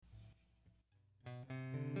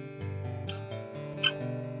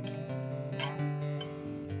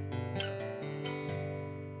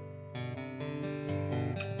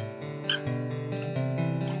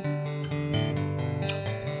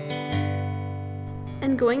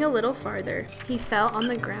And going a little farther, he fell on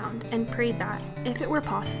the ground and prayed that, if it were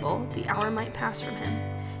possible, the hour might pass from him.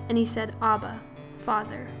 And he said, Abba,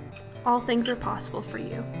 Father, all things are possible for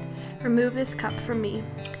you. Remove this cup from me,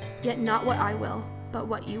 yet not what I will, but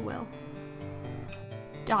what you will.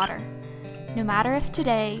 Daughter, no matter if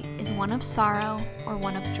today is one of sorrow or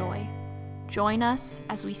one of joy, join us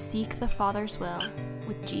as we seek the Father's will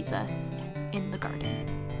with Jesus in the garden.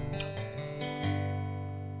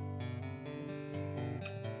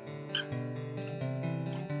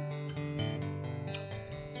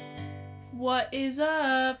 What is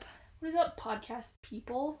up? What is up, podcast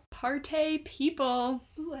people? Partay people.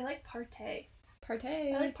 Ooh, I like partay.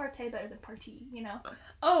 Partay. I like partay better than party, you know?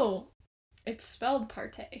 Oh, it's spelled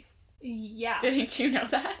partay. Yeah. Didn't you know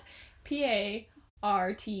that? P-A-R-T-A-Y.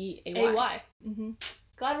 A-Y. Mm-hmm.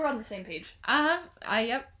 Glad we're on the same page.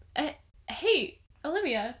 Yep. Hey,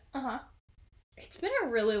 Olivia. Uh-huh. It's been a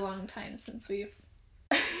really long time since we've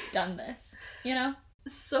done this, you know?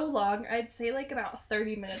 So long. I'd say like about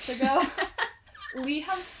 30 minutes ago. We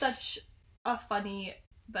have such a funny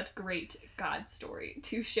but great God story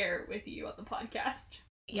to share with you on the podcast.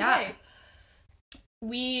 Yeah. Today.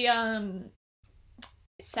 We,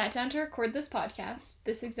 sat down to record this podcast,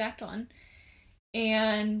 this exact one,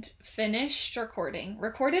 and finished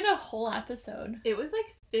recorded a whole episode. It was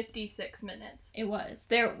like 56 minutes. It was.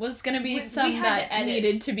 There was going to be We some had that to edit.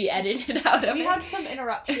 needed to be edited out of it. We had some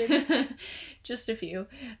interruptions. Just a few.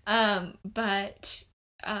 But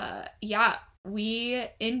yeah, we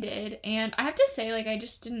ended, and I have to say, like, I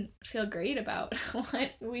just didn't feel great about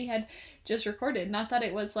what we had just recorded. Not that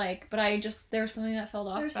it was like, but there was something that felt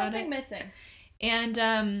off There's about something it. missing. And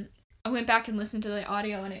I went back and listened to the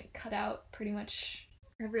audio, and it cut out pretty much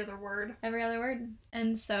Every other word.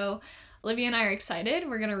 And so Olivia and I are excited.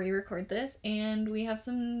 We're going to re-record this, and we have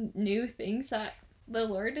some new things that the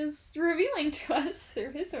Lord is revealing to us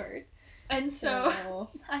through His Word. And so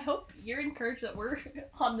I hope you're encouraged that we're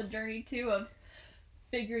on the journey, too, of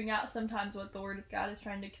figuring out sometimes what the Word of God is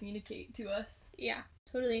trying to communicate to us. Yeah,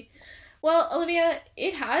 totally. Well, Olivia,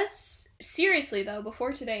 it has, seriously though,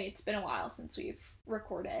 before today, it's been a while since we've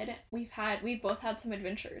recorded. We've both had some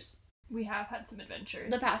adventures. We have had some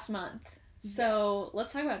adventures. The past month. So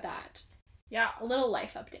let's talk about that. Yeah. A little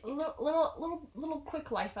life update. Little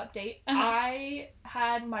quick life update. Uh-huh. I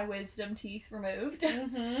had my wisdom teeth removed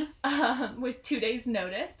Mm-hmm. with 2 days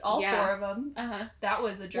notice, all Yeah. 4 of them. Uh-huh. That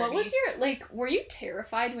was a journey. What was were you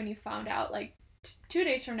terrified when you found out, 2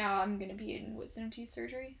 days from now I'm going to be in wisdom teeth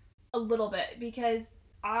surgery? A little bit, because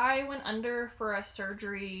I went under for a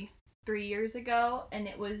surgery 3 years ago, and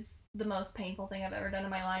it was the most painful thing I've ever done in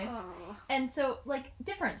my life. Oh. And so,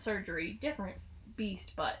 different surgery, different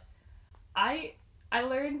beast, but I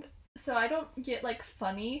learned, so I don't get,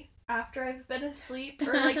 funny after I've been asleep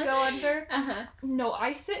or, go under. Uh-huh. No,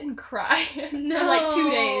 I sit and cry No. for, 2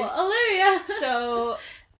 days. Olivia! So,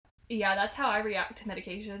 yeah, that's how I react to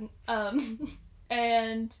medication.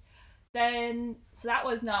 And then, so that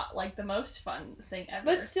was not, the most fun thing ever.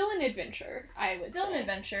 But still an adventure, I would say. Still an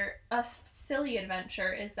adventure. A silly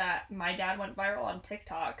adventure is that my dad went viral on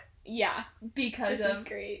TikTok. Yeah. Because This of is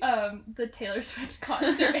great. the Taylor Swift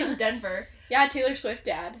concert in Denver. Yeah, Taylor Swift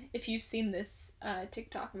dad. If you've seen this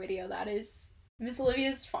TikTok video, that is Miss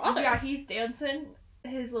Olivia's father. Yeah, he's dancing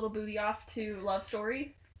his little booty off to Love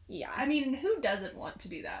Story. Yeah. I mean, who doesn't want to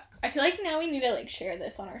do that? I feel like now we need to share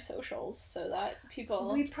this on our socials so that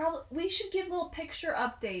people... We should give little picture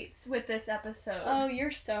updates with this episode. Oh,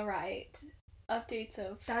 you're so right. Updates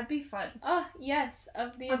of... That'd be fun. Oh, yes,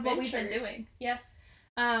 of the Of what adventures. we've been doing. Yes.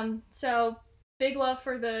 So big love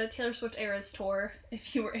for the Taylor Swift Eras tour,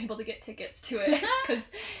 if you were able to get tickets to it,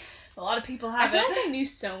 because a lot of people haven't. I feel like I knew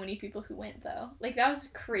so many people who went, though. That was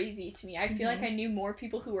crazy to me. I feel like I knew more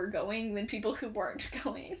people who were going than people who weren't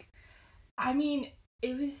going. I mean,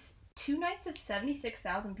 it was 2 nights of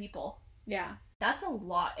 76,000 people. Yeah. That's a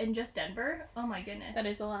lot in just Denver. Oh my goodness. That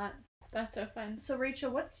is a lot. That's so fun. So,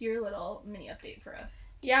 Rachel, what's your little mini update for us?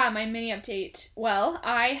 Yeah, my mini update. Well,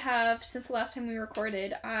 I have, since the last time we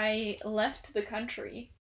recorded, I left the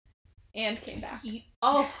country and came back.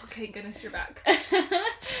 Oh, okay, goodness, you're back.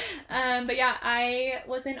 But yeah, I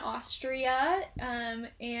was in Austria,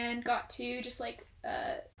 and got to just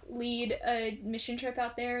lead a mission trip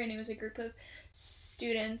out there, and it was a group of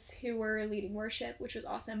students who were leading worship, which was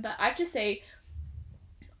awesome. But I have to say,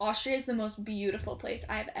 Austria is the most beautiful place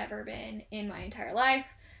I've ever been in my entire life.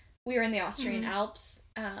 We were in the Austrian Alps.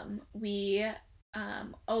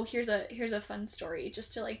 Here's a fun story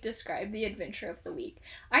just to describe the adventure of the week.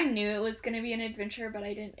 I knew it was going to be an adventure, but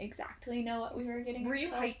I didn't exactly know what we were getting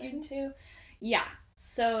ourselves into. Yeah.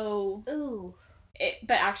 So,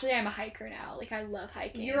 But actually, I'm a hiker now. Like, I love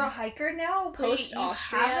hiking. You're a hiker now? Post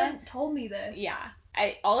Austria. You haven't told me this. Yeah.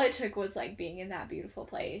 All it took was, like, being in that beautiful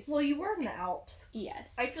place. Well, you were in the Alps.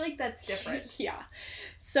 Yes. I feel like that's different. Yeah.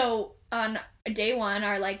 So, on day one,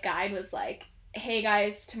 our, like, guide was like, hey,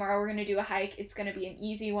 guys, tomorrow we're going to do a hike. It's going to be an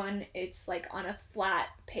easy one. It's, like, on a flat,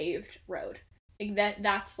 paved road. Like,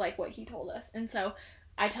 that's, like, what he told us. And so,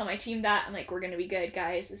 I tell my team that. I'm like, we're going to be good,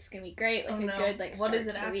 guys. This is going to be great. Like, a good, like, what start is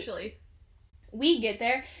it to the week. actually? We get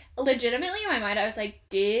there. Legitimately, in my mind, I was like,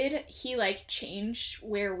 did he, like, change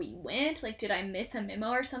where we went? Like, did I miss a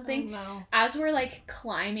memo or something? Oh, no. As we're, like,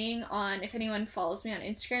 climbing on, if anyone follows me on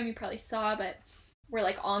Instagram, you probably saw, but we're,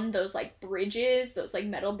 like, on those, like, bridges, those, like,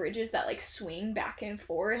 metal bridges that, like, swing back and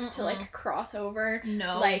forth to, like, cross over.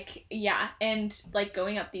 No. Like, yeah, and, like,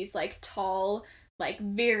 going up these, like, tall, like,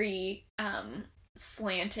 very,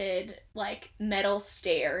 slanted, like, metal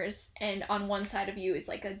stairs, and on one side of you is,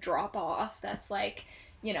 like, a drop off that's, like,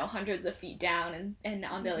 you know, hundreds of feet down, and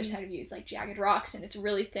on the other side of you is, like, jagged rocks, and it's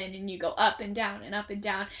really thin, and you go up and down and up and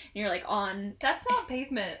down, and you're, like, on... That's not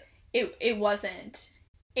pavement. It wasn't.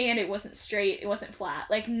 And it wasn't straight, it wasn't flat,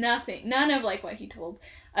 like, nothing, none of, like, what he told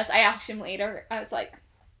us. I asked him later, I was like,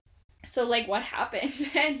 so, like, what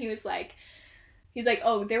happened? And he's like,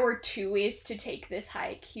 oh, there were 2 ways to take this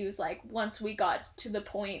hike. He was like, once we got to the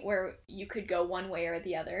point where you could go one way or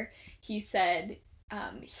the other, he said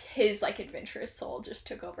his, like, adventurous soul just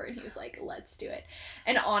took over, and he was like, let's do it.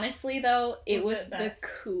 And honestly, though, it was the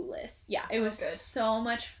coolest. Yeah, it was so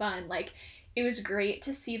much fun. Like, it was great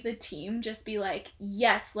to see the team just be like,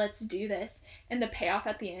 yes, let's do this. And the payoff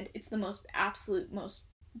at the end, it's the most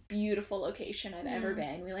beautiful location I've ever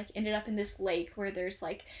been. We, like, ended up in this lake where there's,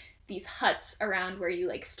 like, these huts around where you,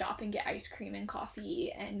 like, stop and get ice cream and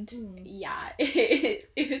coffee, and yeah,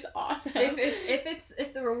 it was awesome.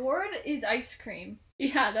 If the reward is ice cream,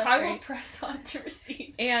 yeah, that's I right. will press on to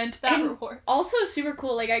receive and reward. Also super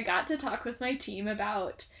cool, like, I got to talk with my team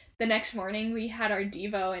about the next morning. We had our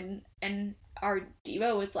Devo, and our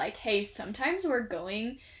Devo was like, hey, sometimes we're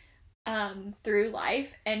going through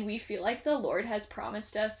life and we feel like the Lord has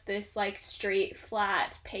promised us this, like, straight,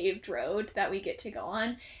 flat, paved road that we get to go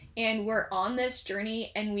on, and we're on this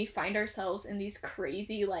journey and we find ourselves in these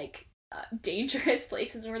crazy, like, dangerous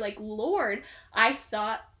places, and we're like, Lord, I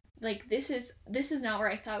thought, like, this is not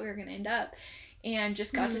where I thought we were gonna end up. And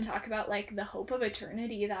just got to talk about, like, the hope of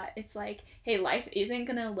eternity, that it's like, hey, life isn't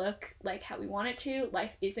gonna look like how we want it to,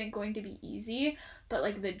 life isn't going to be easy, but,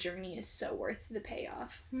 like, the journey is so worth the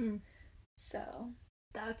payoff. So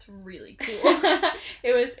that's really cool.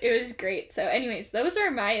 it was great. So anyways, those are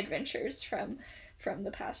my adventures from the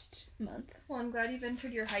past month. Well, I'm glad you've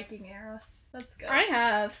entered your hiking era. That's good. I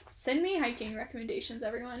have. Send me hiking recommendations,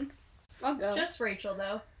 everyone. I'll go. Just Rachel,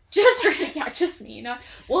 though. Just me. Not.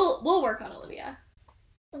 We'll work on Olivia.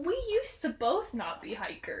 We used to both not be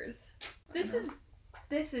hikers.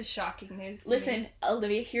 This is shocking news to Listen, me.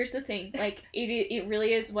 Olivia, here's the thing. Like, it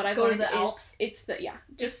really is what I've Go to learned the Alps. It's the, yeah,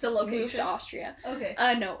 just the location. move to Austria. Okay.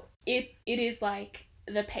 No, it is, like,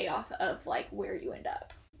 the payoff of, like, where you end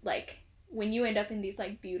up. Like, when you end up in these,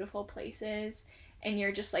 like, beautiful places and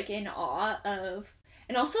you're just, like, in awe of,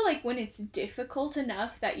 and also, like, when it's difficult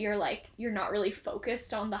enough that you're, like, you're not really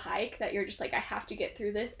focused on the hike, that you're just like, I have to get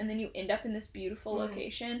through this, and then you end up in this beautiful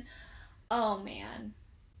location. Oh, man.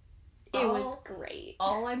 It was great.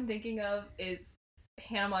 All I'm thinking of is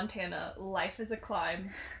Hannah Montana, life is a climb,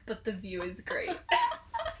 but the view is great.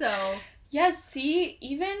 So... Yes, see,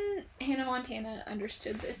 even Hannah Montana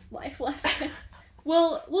understood this life lesson.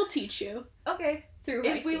 We'll teach you. Okay. Through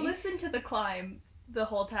If we hiking. listen to the climb the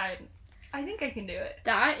whole time, I think I can do it.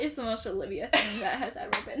 That is the most Olivia thing that has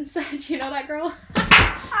ever been said. You know that girl?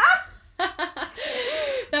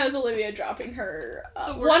 That was Olivia dropping her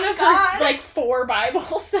one of her, like, 4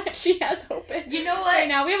 Bibles that she has open. You know what? Right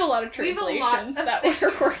now we have a lot of translations that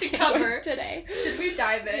we're working with today. Should we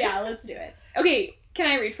dive in? Yeah, let's do it. Okay, can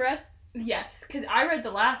I read for us? Yes, because I read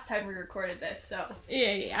the last time we recorded this, so...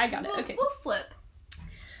 Yeah, I got it. Okay. We'll flip.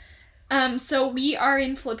 So we are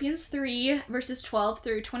in Philippians 3, verses 12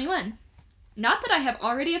 through 21. Not that I have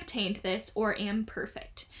already obtained this or am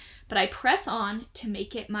perfect, but I press on to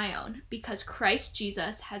make it my own, because Christ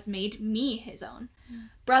Jesus has made me his own.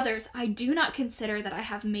 Brothers, I do not consider that I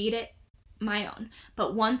have made it my own,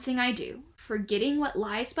 but one thing I do, forgetting what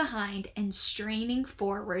lies behind and straining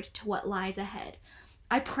forward to what lies ahead.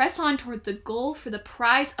 I press on toward the goal for the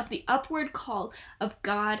prize of the upward call of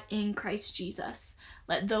God in Christ Jesus.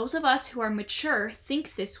 Let those of us who are mature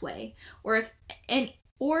think this way,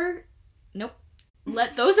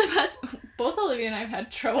 let those of us, both Olivia and I have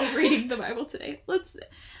had trouble reading the Bible today.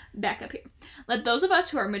 back up here. Let those of us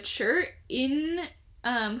who are mature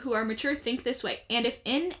think this way, and if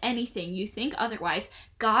in anything you think otherwise,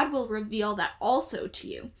 God will reveal that also to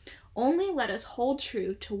you. Only let us hold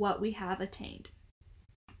true to what we have attained.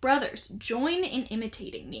 Brothers, join in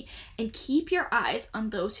imitating me, and keep your eyes on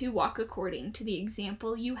those who walk according to the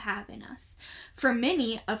example you have in us. For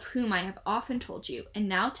many of whom I have often told you, and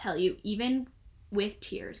now tell you even with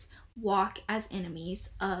tears, walk as enemies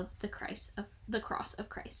of the cross of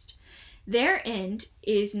Christ. Their end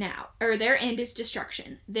is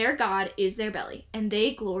destruction. Their God is their belly, and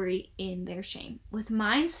they glory in their shame, with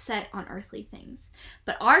minds set on earthly things.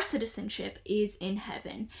 But our citizenship is in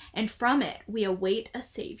heaven, and from it we await a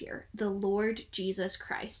Savior, the Lord Jesus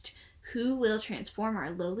Christ, who will transform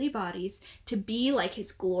our lowly bodies to be like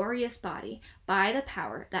his glorious body by the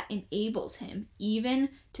power that enables him even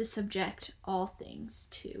to subject all things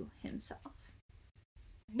to himself.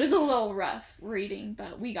 It was a little rough reading,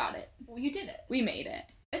 but we got it. Well, you did it. We made it.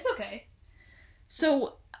 It's okay.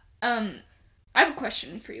 So, I have a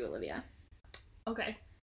question for you, Olivia. Okay.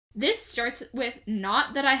 This starts with,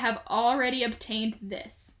 not that I have already obtained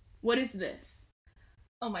this. What is this?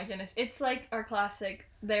 Oh my goodness. It's like our classic,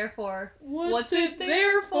 therefore. What's it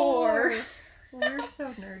there for? We're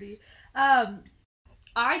so nerdy.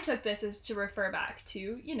 I took this as to refer back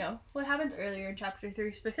to, what happens earlier in chapter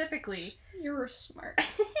 3 specifically. You're smart.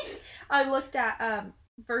 I looked at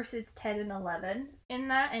verses 10 and 11 in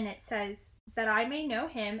that, and it says, that I may know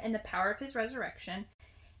him and the power of his resurrection,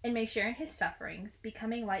 and may share in his sufferings,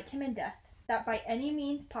 becoming like him in death, that by any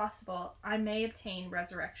means possible I may obtain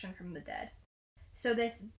resurrection from the dead. So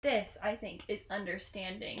this I think, is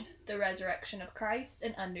understanding the resurrection of Christ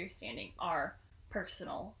and understanding our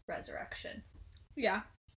personal resurrection. Yeah.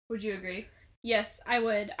 Would you agree? Yes, I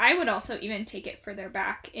would. I would also even take it further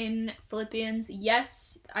back in Philippians.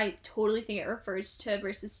 Yes, I totally think it refers to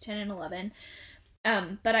verses 10 and 11.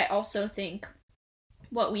 But I also think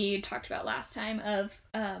what we talked about last time of,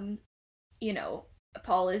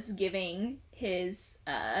 Paul is giving his,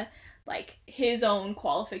 his own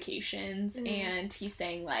qualifications, and he's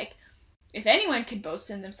saying, if anyone could boast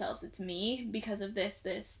in themselves, it's me, because of this,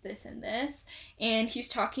 this, this, and this. And he's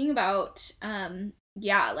talking about,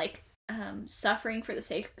 suffering for the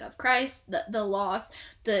sake of Christ, the loss,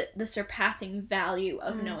 the surpassing value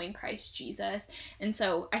of knowing Christ Jesus. And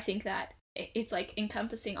so I think that it's,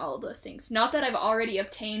 encompassing all of those things. Not that I've already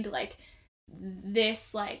obtained,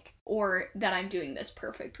 this, or that I'm doing this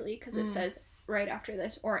perfectly, because it says right after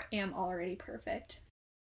this, or am already perfect.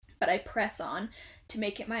 But I press on to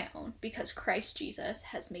make it my own, because Christ Jesus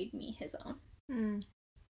has made me his own.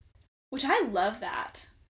 Which I love that.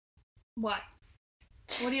 Why?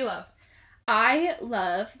 What do you love? I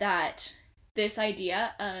love that this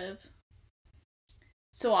idea of,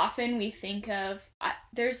 so often we think of,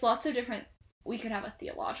 there's lots of different, we could have a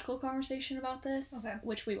theological conversation about this,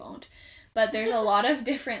 which we won't, but there's a lot of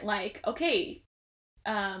different,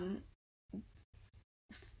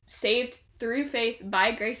 saved through faith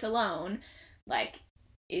by grace alone,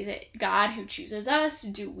 is it God who chooses us?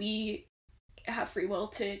 Do we have free will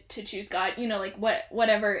to choose God?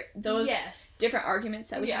 Whatever those different arguments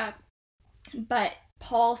that we have. But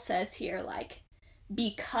Paul says here,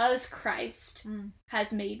 because Christ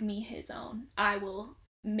has made me his own, I will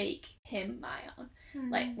make him my own.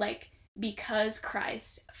 Because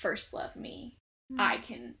Christ first loved me, I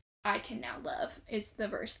can now love, is the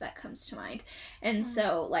verse that comes to mind. And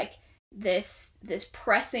so, this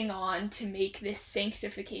pressing on to make this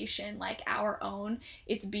sanctification our own,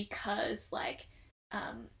 it's because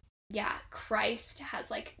Christ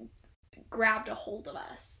has grabbed a hold of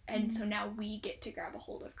us, and so now we get to grab a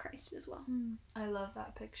hold of Christ as well. I love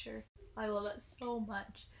that picture. I love it so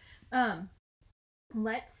much.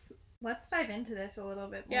 Let's dive into this a little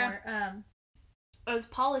bit more. As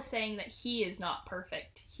Paul is saying that he is not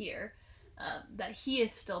perfect here, that he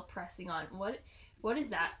is still pressing on. What is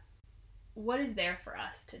that? What is there for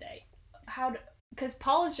us today? Because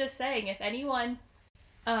Paul is just saying, if anyone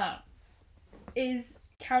is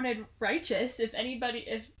counted righteous, if anybody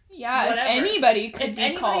could be called. If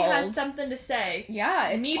anybody has something to say,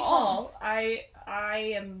 it's me, Paul. I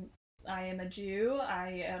am a Jew.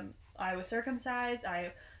 I was circumcised.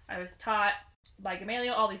 I was taught by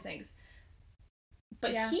Gamaliel. All these things.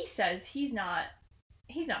 But he says he's not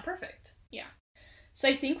perfect. Yeah. So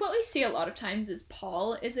I think what we see a lot of times is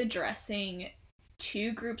Paul is addressing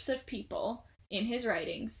two groups of people in his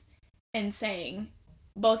writings and saying,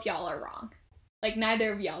 both y'all are wrong.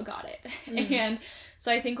 Neither of y'all got it. And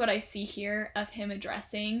so I think what I see here of him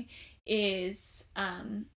addressing is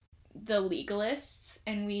the legalists,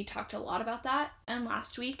 and we talked a lot about that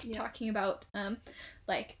last week, talking about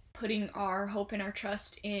putting our hope and our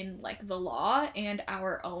trust in like the law and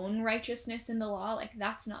our own righteousness in the law. Like,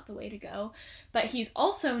 that's not the way to go. But he's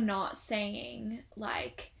also not saying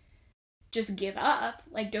like just give up,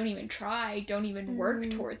 like don't even try, don't even work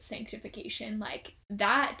towards sanctification. Like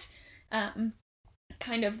that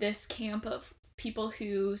kind of this camp of people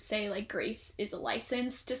who say like grace is a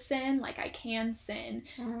license to sin, like I can sin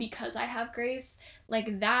because I have grace,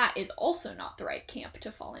 like that is also not the right camp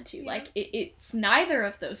to fall into. Like it's neither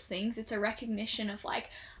of those things. It's a recognition of like,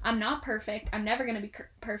 I'm not perfect, I'm never going to be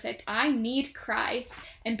perfect, I need Christ,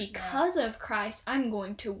 and because of Christ I'm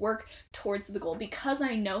going to work towards the goal because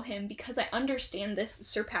I know him, because I understand this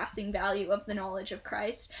surpassing value of the knowledge of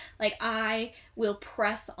Christ. Like I will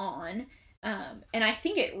press on. And I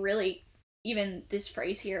think it really, even this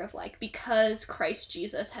phrase here of like, because Christ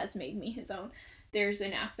Jesus has made me his own, there's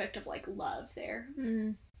an aspect of like love there.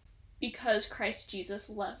 Because Christ Jesus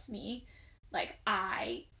loves me, like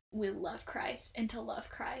I will love Christ, and to love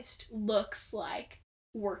Christ looks like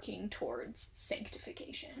working towards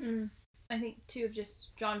sanctification. I think too of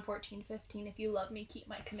just John 14:15, if you love me, keep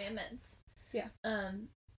my commandments.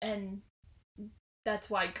 And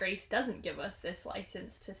that's why grace doesn't give us this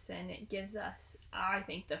license to sin. It gives us, I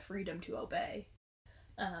think, the freedom to obey.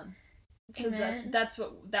 So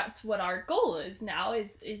that's what our goal is now,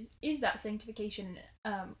 is that sanctification.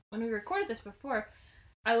 When we recorded this before,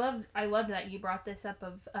 I love that you brought this up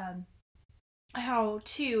of how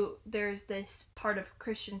too there's this part of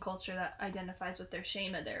Christian culture that identifies with their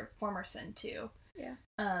shame of their former sin too.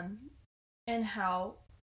 And how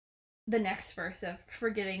the next verse of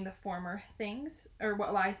forgetting the former things, or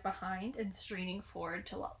what lies behind, and straining forward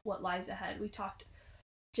to what lies ahead. We talked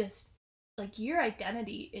just like your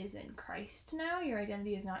identity is in Christ now. Your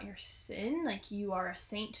identity is not your sin. Like you are a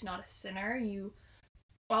saint, not a sinner. You,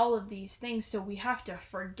 all of these things. So we have to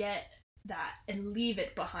forget that and leave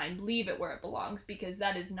it behind, leave it where it belongs, because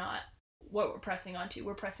that is not what we're pressing onto.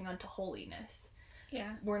 We're pressing onto holiness.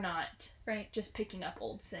 We're not just picking up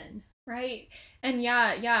old sin. Right. And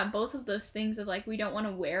both of those things of like, we don't want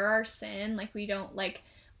to wear our sin, like we don't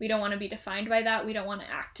want to be defined by that. We don't want to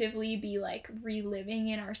actively be like reliving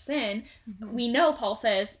in our sin. We know Paul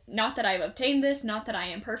says, not that I've obtained this, not that I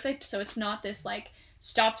am perfect. So it's not this like,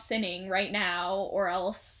 stop sinning right now or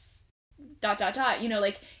else ... You know,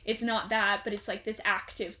 like it's not that, but it's like this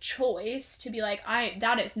active choice to be like,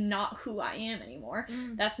 that is not who I am anymore.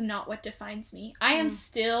 That's not what defines me. I am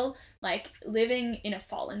still like living in a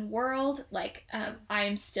fallen world. Like I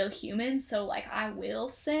am still human, so like I will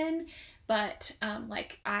sin, but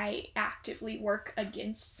like I actively work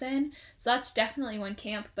against sin. So that's definitely one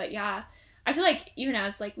camp. But yeah, I feel like even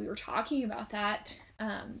as like we were talking about that,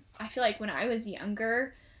 I feel like when I was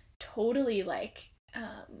younger, totally like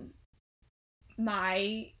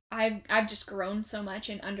I've just grown so much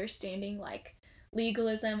in understanding like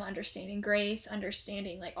legalism, understanding grace,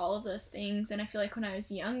 understanding like all of those things. And I feel like when I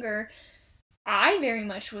was younger, I very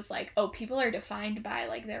much was like, oh, people are defined by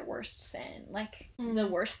like their worst sin, like the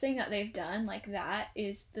worst thing that they've done, like that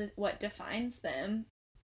is what defines them.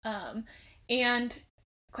 And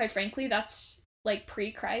quite frankly, that's like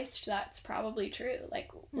pre-Christ, that's probably true. Like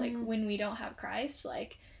when we don't have Christ,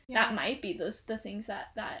 like that might be the things that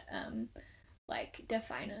like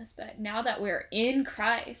define us. But now that we're in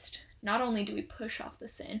Christ, not only do we push off the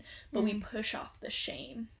sin, but we push off the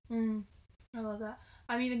shame. I love that.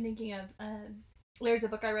 I'm even thinking of there's a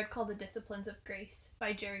book I read called The Disciplines of Grace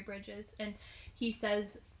by Jerry Bridges, and he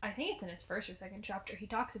says, I think it's in his first or second chapter, he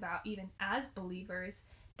talks about even as believers,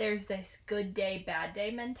 there's this good day, bad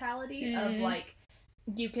day mentality of like,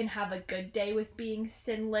 you can have a good day with being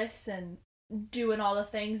sinless and doing all the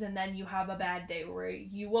things, and then you have a bad day where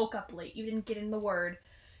you woke up late, you didn't get in the word,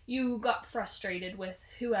 you got frustrated with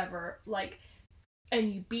whoever, like,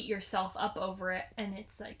 and you beat yourself up over it. And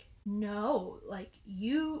it's like, no, like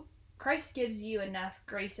Christ gives you enough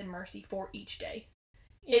grace and mercy for each day.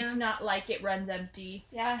 It's not like it runs empty.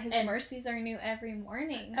 His mercies are new every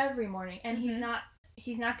morning, and he's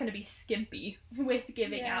not going to be skimpy with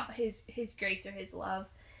giving out his grace or his love.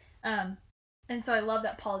 And so I love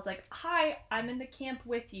that Paul is like, hi, I'm in the camp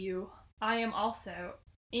with you. I am also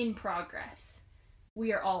in progress.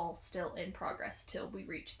 We are all still in progress till we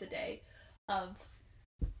reach the day of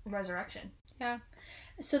resurrection.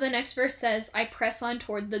 So the next verse says, I press on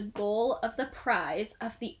toward the goal of the prize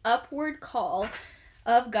of the upward call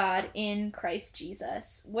of God in Christ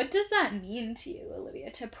Jesus. What does that mean to you,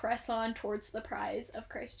 Olivia, to press on towards the prize of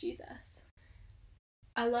Christ Jesus?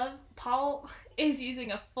 I love Paul is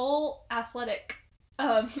using a full athletic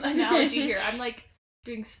analogy here. I'm like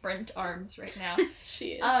doing sprint arms right now.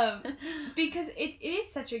 She is. Because it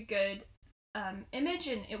is such a good image,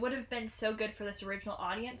 and it would have been so good for this original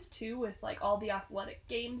audience too, with like all the athletic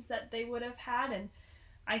games that they would have had. And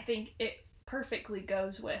I think it perfectly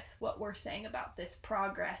goes with what we're saying about this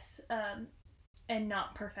progress and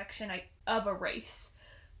not perfection of a race,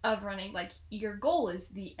 of running. Like, your goal is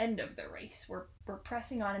the end of the race. We're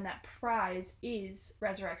pressing on, and that prize is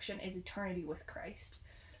resurrection, is eternity with Christ.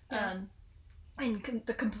 And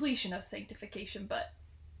the completion of sanctification. But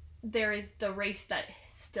there is the race that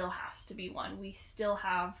still has to be won. We still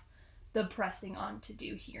have the pressing on to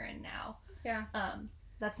do here and now. Yeah.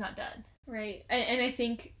 That's not done. Right. And I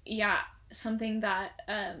think, something that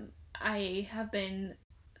I have been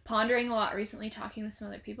pondering a lot recently, talking with some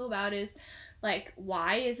other people about, is like,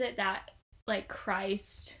 why is it that like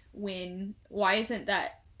Christ, why isn't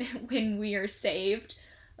that when we are saved,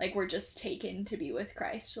 like, we're just taken to be with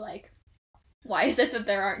Christ? Like, why is it that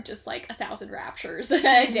there aren't just like 1,000 raptures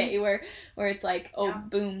a day where it's like,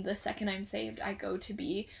 boom, the second I'm saved, I go to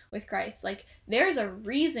be with Christ? Like, there's a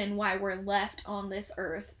reason why we're left on this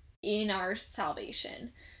earth in our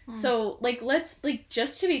salvation. So, like, let's, like,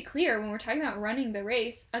 just to be clear, when we're talking about running the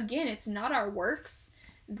race, again, it's not our works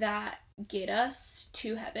that get us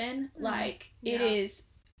to heaven. Like, it is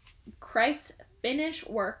Christ's finished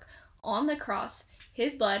work on the cross,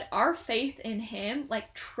 his blood, our faith in him,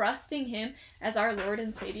 like, trusting him as our Lord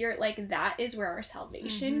and Savior. Like, that is where our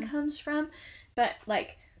salvation comes from. But,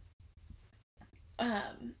 like,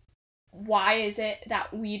 why is it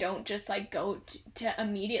that we don't just like go to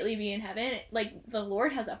immediately be in heaven? Like, the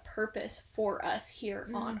Lord has a purpose for us here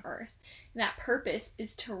on earth, and that purpose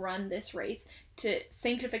is to run this race to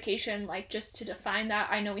sanctification. Like, just to define that,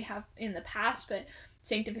 I know we have in the past, but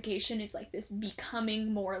sanctification is like this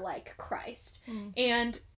becoming more like Christ.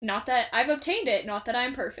 And not that I've obtained it, not that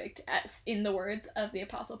I'm perfect, as in the words of the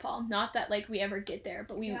Apostle Paul, not that like we ever get there,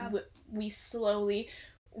 but we slowly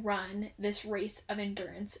run this race of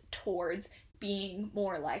endurance towards being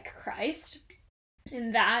more like Christ.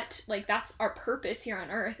 And that, like, that's our purpose here on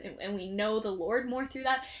earth, and we know the Lord more through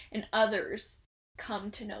that, and others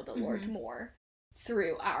come to know the Lord more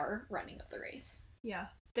through our running of the race.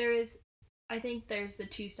 I think there's the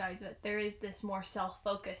two sides of it. There is this more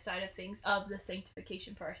self-focused side of things, of the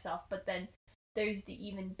sanctification for ourselves, but then there's the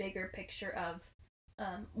even bigger picture of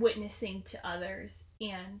witnessing to others.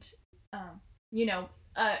 And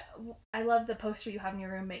I love the poster you have in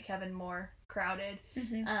your room, Make Heaven More Crowded.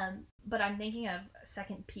 But I'm thinking of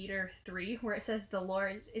 2 Peter 3, where it says, the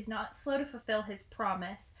Lord is not slow to fulfill his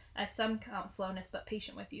promise, as some count slowness, but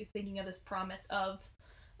patient with you. Thinking of this promise of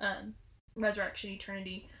resurrection,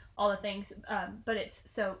 eternity, all the things. But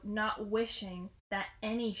it's so not wishing that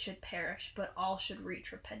any should perish, but all should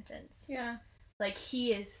reach repentance. Yeah. Like,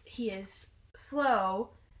 he is slow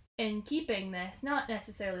in keeping this, not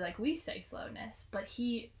necessarily like we say slowness, but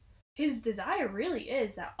his desire really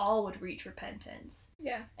is that all would reach repentance.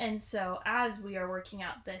 Yeah. And so as we are working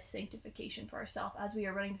out this sanctification for ourselves, as we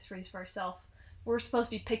are running this race for ourselves, we're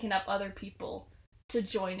supposed to be picking up other people to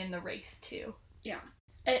join in the race too. Yeah.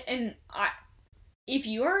 And if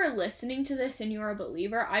you are listening to this and you're a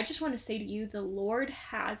believer, I just want to say to you, the Lord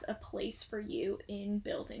has a place for you in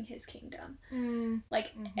building his kingdom.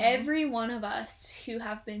 Like, every one of us who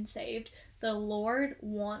have been saved, the Lord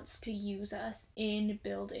wants to use us in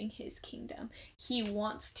building his kingdom. He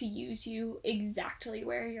wants to use you exactly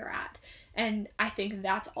where you're at. And I think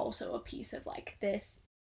that's also a piece of, like, this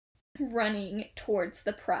running towards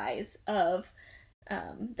the prize of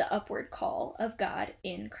the upward call of God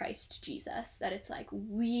in Christ Jesus. That it's like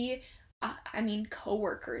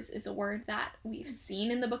co-workers is a word that we've seen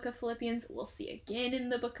in the book of Philippians. We'll see again in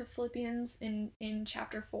the book of Philippians in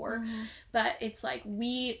chapter 4. But it's like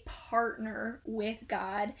we partner with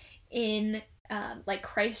God in like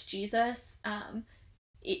Christ Jesus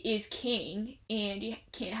is king, and you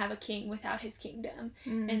can't have a king without his kingdom.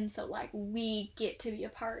 And so, like, we get to be a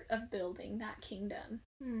part of building that kingdom.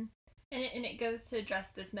 And it goes to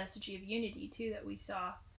address this message of unity, too, that we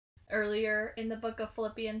saw earlier in the book of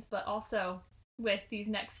Philippians, but also with these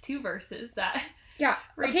next two verses that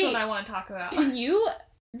Rachel and I want to talk about. Can you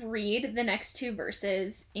read the next two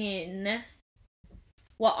verses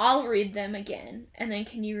I'll read them again, and then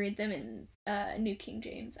can you read them in New King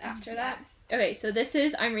James after that? Okay, so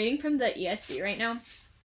I'm reading from the ESV right now,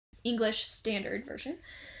 English Standard Version.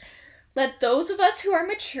 Let those of us who are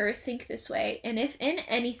mature think this way, and if in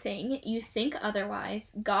anything you think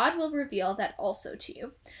otherwise, God will reveal that also to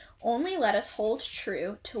you. Only let us hold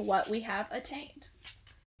true to what we have attained.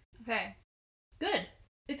 Okay. Good.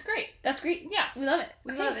 It's great. That's great. Yeah. We love it.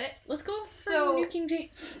 We love it. Let's go for New King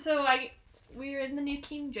James. So we're in the New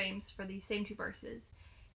King James for these same two verses.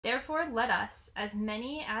 Therefore, let us, as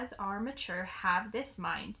many as are mature, have this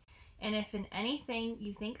mind. And if in anything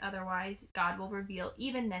you think otherwise, God will reveal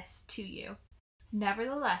even this to you.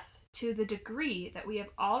 Nevertheless, to the degree that we have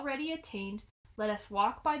already attained, let us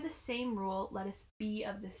walk by the same rule, let us be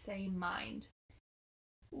of the same mind.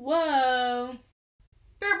 Whoa.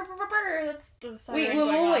 That's the siren Wait,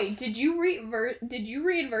 going off. wait. Did you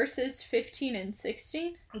read verses 15 and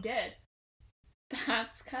 16? I did.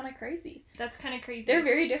 That's kind of crazy. That's kind of crazy. They're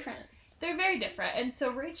very different. They're very different. And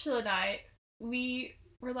so Rachel and I, we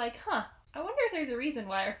were like, I wonder if there's a reason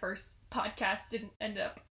why our first podcast didn't end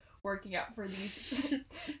up working out for these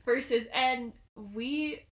verses. And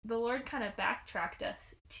the Lord kind of backtracked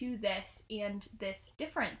us to this and this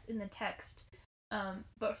difference in the text.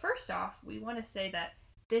 But first off, we want to say that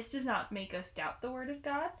this does not make us doubt the Word of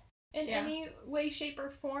God in any way, shape,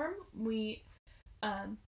 or form.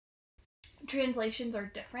 Translations are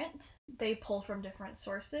different. They pull from different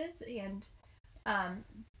sources, and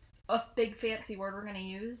a big fancy word we're going to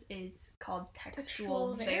use is called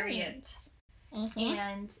textual variants. Mm-hmm.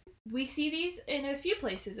 And we see these in a few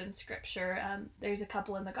places in Scripture. There's a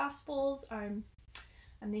couple in the Gospels. I'm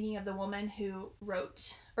thinking of the woman who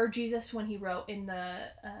wrote, or Jesus when he wrote in the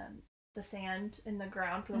sand in the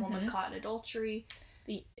ground for the woman caught in adultery.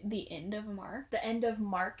 The end of Mark. The end of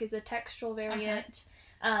Mark is a textual variant.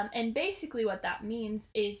 And basically what that means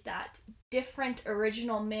is that different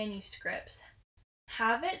original manuscripts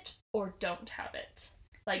have it or don't have it.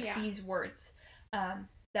 Like these words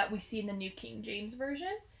that we see in the New King James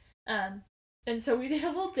Version. And so we did a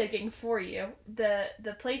little digging for you.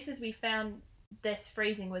 The places we found this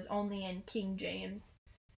phrasing was only in King James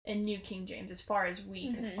and New King James as far as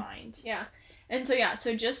we could find. Yeah. And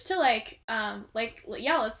so just to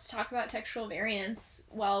let's talk about textual variants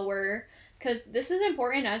while because this is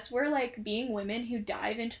important as we're being women who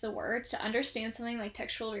dive into the word. To understand something like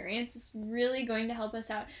textual variants is really going to help us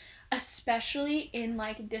out, especially in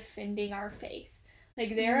defending our faith.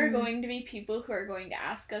 There are going to be people who are going to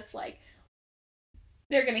ask us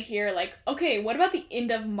they're going to hear okay, what about the end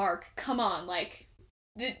of Mark? Come on,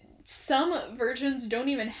 some versions don't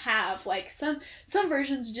even have some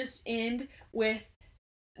versions just end with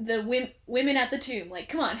the women at the tomb.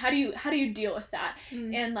 Come on, how do you deal with that?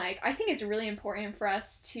 And I think it's really important for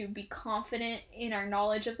us to be confident in our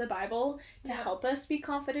knowledge of the Bible to help us be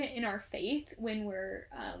confident in our faith when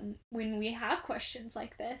we have questions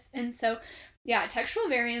like this. And so textual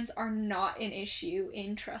variants are not an issue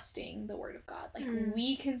in trusting the Word of God.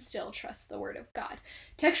 We can still trust the Word of God.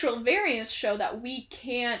 Textual variants show that we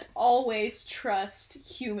can't always trust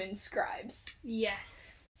human scribes.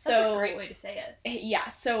 Yes. That's a great way to say it. Yeah,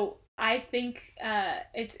 so I think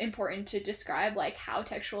it's important to describe how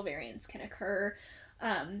textual variants can occur.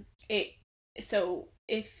 So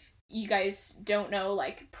if you guys don't know,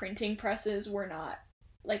 printing presses were not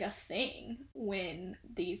a thing when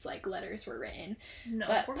these letters were written. No,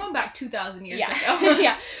 but we're going back 2,000 years ago.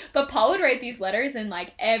 Yeah, but Paul would write these letters and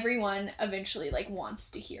everyone eventually wants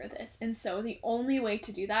to hear this. And so the only way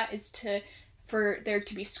to do that is for there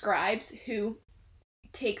to be scribes who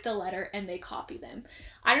take the letter and they copy them.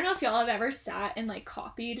 I don't know if y'all have ever sat and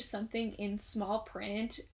copied something in small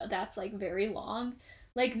print that's very long.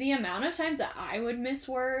 The amount of times that I would miss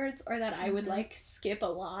words or that I would skip a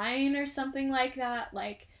line or something like that,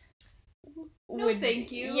 no,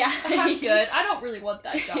 thank you. Yeah. I'm good. I don't really want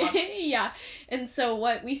that job. Yeah. And so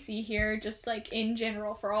what we see here, just in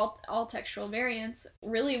general for all textual variants,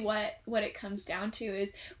 really what it comes down to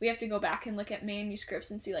is we have to go back and look at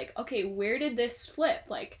manuscripts and see okay, where did this flip?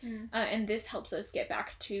 And this helps us get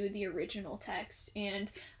back to the original text. And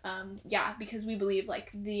because we believe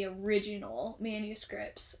the original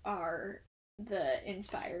manuscripts are the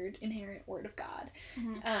inspired, inherent Word of God.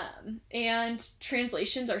 And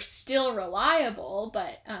translations are still reliable,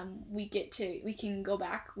 but we can go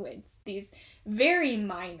back with these very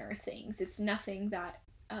minor things. It's nothing that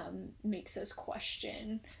makes us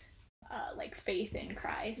question faith in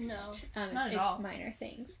Christ. No, not at it's all. Minor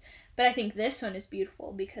things. But I think this one is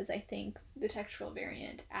beautiful because I think the textual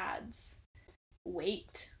variant adds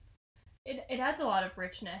weight. It adds a lot of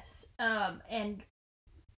richness. And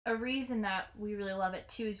a reason that we really love it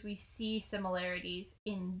too is we see similarities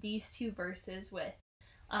in these two verses with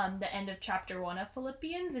the end of chapter 1 of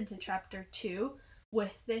Philippians into chapter 2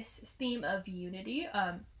 with this theme of unity.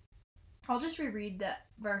 I'll just reread the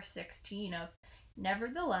verse 16 of,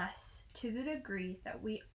 "Nevertheless, to the degree that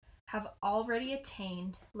we have already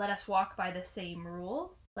attained, let us walk by the same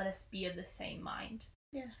rule, let us be of the same mind."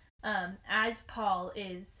 Yeah. As Paul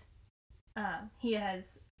is, he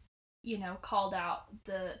has called out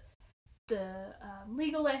the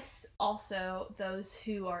legalists, also those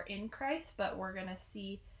who are in Christ, but we're gonna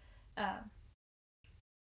see,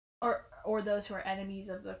 or those who are enemies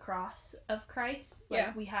of the cross of Christ.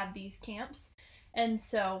 Like, we had these camps, and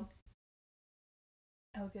so,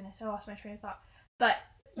 oh goodness, I lost my train of thought. But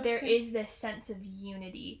there is this sense of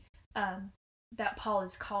unity that Paul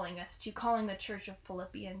is calling us to, calling the church of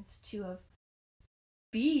Philippians to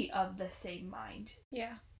be of the same mind.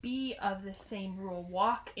 Yeah. Be of the same rule.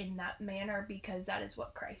 Walk in that manner, because that is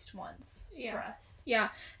what Christ wants for us. Yeah.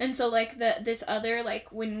 And so, like, this other,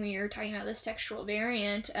 like, when we were talking about this textual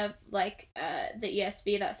variant of, like, the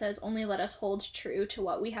ESV that says, only let us hold true to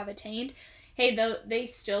what we have attained. Hey, though, they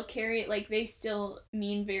still carry, like, they still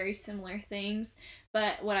mean very similar things.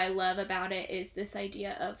 But what I love about it is this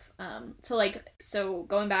idea of, so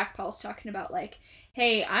going back, Paul's talking about, like,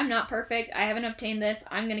 hey, I'm not perfect. I haven't obtained this.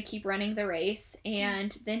 I'm going to keep running the race.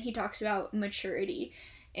 And then he talks about maturity.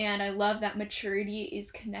 And I love that maturity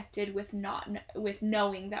is connected with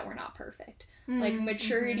knowing that we're not perfect. Like,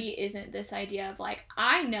 maturity isn't this idea of, like,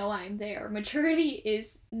 I know I'm there. Maturity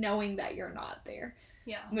is knowing that you're not there.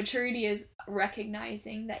 Yeah. Maturity is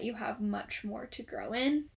recognizing that you have much more to grow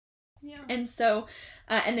in. Yeah. And so,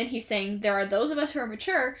 and then he's saying, there are those of us who are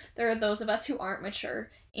mature, there are those of us who aren't mature.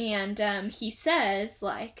 And he says,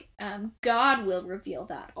 like, God will reveal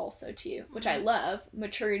that also to you, which I love.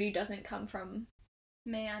 Maturity doesn't come from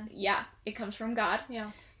man. Yeah, it comes from God. Yeah.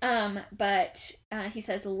 But he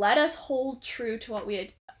says, let us hold true to what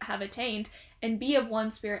we have attained and be of one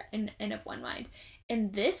spirit and of one mind.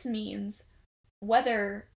 And this means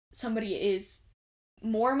whether somebody is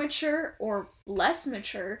more mature or less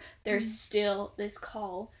mature, there's still this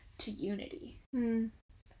call to unity.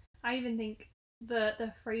 I even think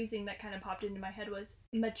the phrasing that kind of popped into my head was,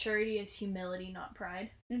 maturity is humility, not pride.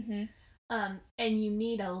 Mm-hmm. And you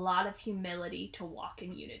need a lot of humility to walk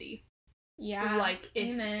in unity. Yeah. Like,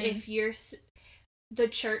 if you're the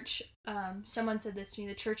church, someone said this to me,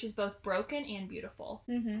 the church is both broken and beautiful.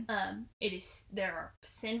 Mm-hmm. There are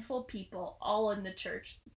sinful people all in the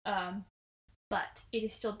church, but it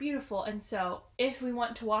is still beautiful. And so if we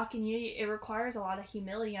want to walk in unity, it requires a lot of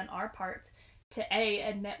humility on our parts to A,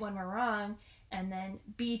 admit when we're wrong, and then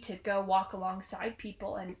B, to go walk alongside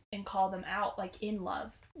people and call them out, like, in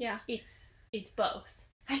love. Yeah. It's both.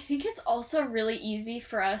 I think it's also really easy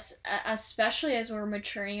for us, especially as we're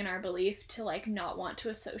maturing in our belief, to, like, not want to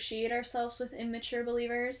associate ourselves with immature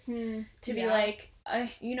believers. To be like,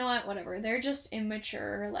 you know what, whatever, they're just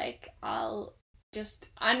immature, like, I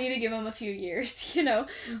need to give them a few years,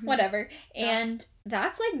 whatever. Yeah. And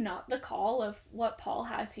that's, like, not the call of what Paul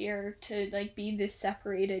has here, to, like, be this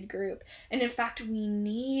separated group. And in fact, we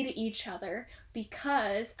need each other,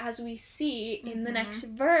 because as we see in the next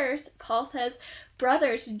verse, Paul says,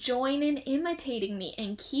 brothers, join in imitating me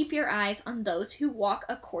and keep your eyes on those who walk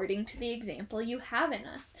according to the example you have in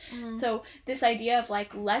us. So this idea of,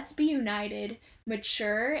 like, let's be united.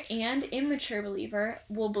 Mature and immature believer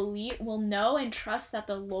will know and trust that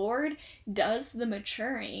the Lord does the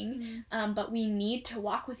maturing, but we need to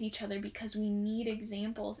walk with each other because we need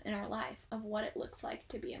examples in our life of what it looks like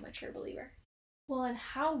to be a mature believer. Well, and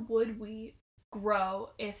how would we grow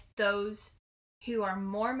if those who are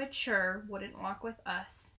more mature wouldn't walk with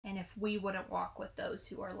us, and if we wouldn't walk with those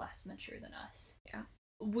who are less mature than us? Yeah.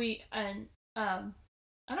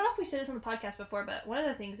 I don't know if we said this on the podcast before, but one of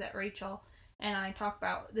the things that Rachel and I talk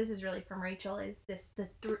about, this is really from Rachel, is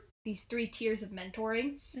these 3 tiers of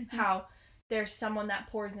mentoring. How there's someone that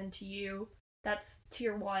pours into you, that's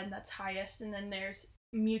tier 1, that's highest, and then there's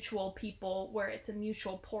mutual people where it's a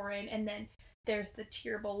mutual pour in, and then there's the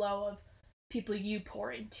tier below of people you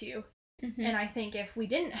pour into. And I think if we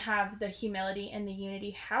didn't have the humility and the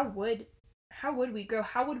unity, how would we grow?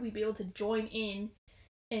 How would we be able to join in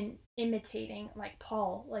imitating, like,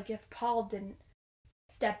 Paul? Like, if Paul didn't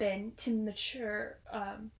step in to mature,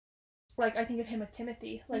 like, I think of him with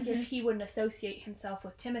Timothy. Like, if he wouldn't associate himself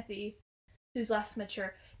with Timothy, who's less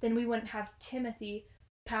mature, then we wouldn't have Timothy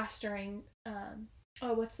pastoring,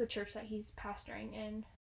 what's the church that he's pastoring in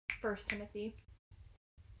 1 Timothy?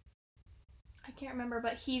 I can't remember,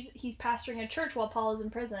 but he's pastoring a church while Paul is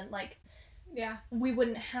in prison. Like, yeah, we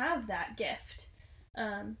wouldn't have that gift.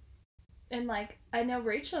 And, like, I know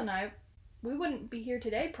Rachel and I, we wouldn't be here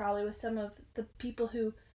today probably with some of the people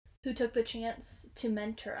who took the chance to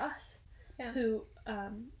mentor us. Yeah.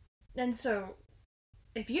 And so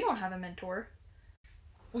if you don't have a mentor,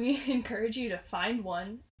 we encourage you to find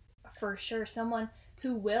one, for sure, someone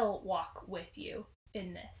who will walk with you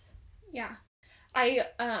in this. Yeah.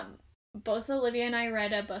 both Olivia and I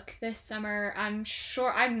read a book this summer. I'm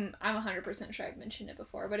 100% sure I've mentioned it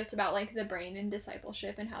before, but it's about like the brain and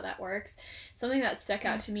discipleship and how that works. Something that stuck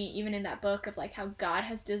out to me even in that book of like how God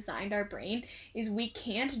has designed our brain is we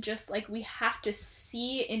can't just like, we have to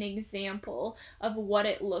see an example of what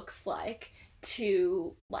it looks like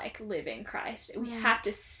to like live in Christ. We have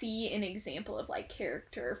to see an example of like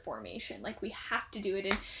character formation. Like we have to do it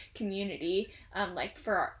in community. Like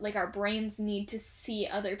for our brains need to see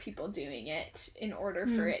other people doing it in order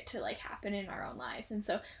for it to like happen in our own lives. And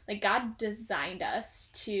so like God designed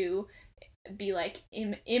us to be like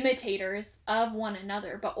imitators of one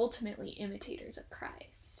another, but ultimately imitators of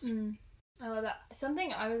Christ. I love that.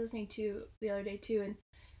 Something I was listening to the other day too, and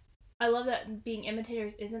I love that being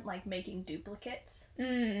imitators isn't like making duplicates.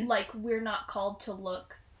 Like we're not called to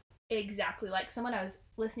look exactly like someone. I was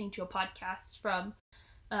listening to a podcast from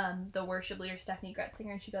the worship leader Stephanie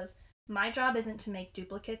Gretzinger, and she goes, "My job isn't to make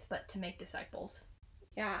duplicates, but to make disciples."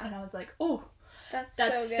 Yeah. And I was like, "Oh, that's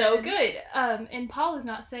so good." And Paul is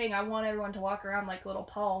not saying I want everyone to walk around like little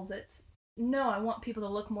Pauls. It's no, I want people to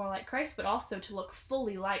look more like Christ, but also to look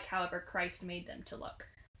fully like however Christ made them to look.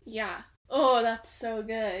 Yeah. Oh, that's so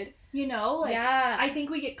good. You know, like, yeah. I think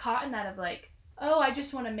we get caught in that of like, oh, I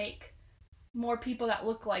just want to make more people that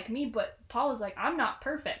look like me, but Paul is like, I'm not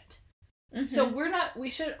perfect. So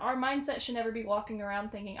our mindset should never be walking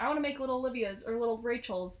around thinking, I want to make little Olivias or little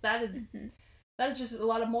Rachels. That is just a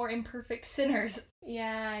lot of more imperfect sinners.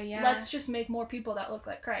 Yeah. Let's just make more people that look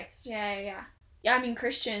like Christ. Yeah, I mean,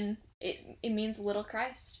 Christian, it means little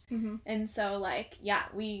Christ. And so, like, yeah,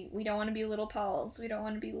 we don't want to be little Pauls. We don't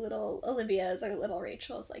want to be little Olivias or little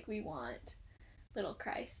Rachels. Like, we want little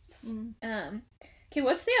Christs. Okay,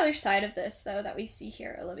 what's the other side of this, though, that we see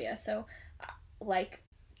here, Olivia? So, like,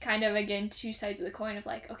 kind of, again, two sides of the coin of,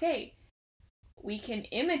 like, okay, we can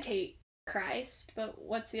imitate Christ, but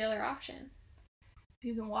what's the other option?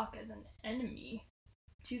 You can walk as an enemy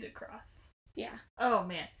to the cross. Yeah. Oh,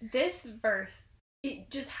 man. This verse, it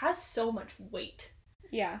just has so much weight.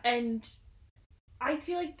 Yeah. And I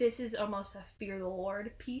feel like this is almost a fear the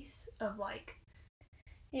Lord piece of like,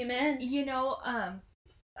 amen. You know, I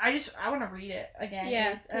want to read it again.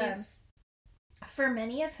 Yeah, please. For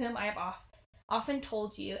many of whom I have often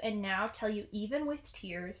told you, and now tell you even with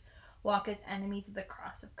tears, walk as enemies of the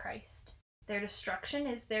cross of Christ. Their destruction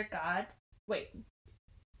is their God. Wait.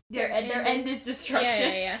 Their end is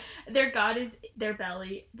destruction. Yeah. Their God is their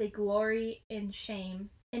belly. They glory in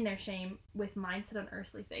their shame with mindset on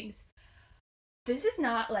earthly things. This is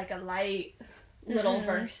not like a light little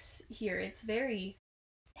verse here. It's very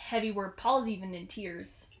heavy word. Paul's even in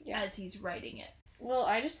tears as he's writing it. Well,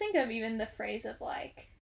 I just think of even the phrase of like,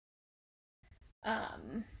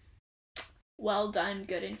 well done,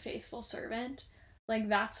 good and faithful servant. Like,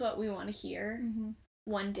 that's what we want to hear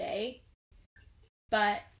one day.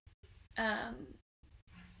 But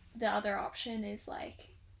the other option is like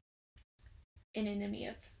an enemy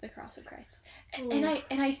of the cross of Christ. And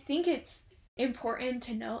I think it's important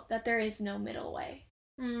to note that there is no middle way.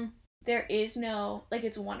 There is no, like,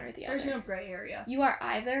 it's one or the other. There's no gray area. You are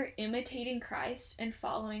either imitating Christ and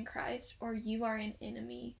following Christ, or you are an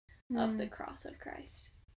enemy of the cross of Christ.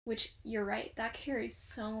 Which, you're right, that carries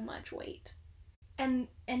so much weight. And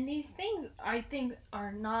these things, I think,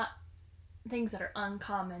 are not things that are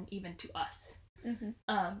uncommon even to us.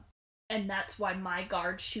 And that's why my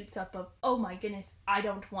guard shoots up of, oh my goodness, I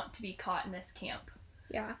don't want to be caught in this camp.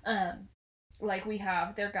 Yeah. Like we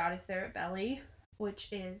have, their God is their belly, which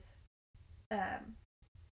is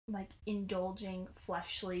like indulging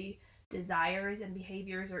fleshly desires and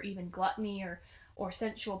behaviors, or even gluttony or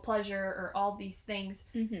sensual pleasure, or all these things.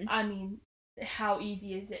 I mean, how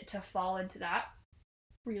easy is it to fall into that?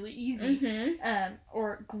 Really easy.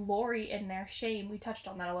 Or glory in their shame. We touched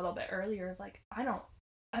on that a little bit earlier of like, I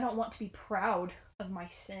don't want to be proud of my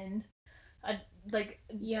sin.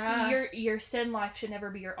 Your sin life should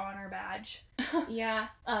never be your honor badge.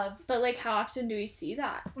 But like, how often do we see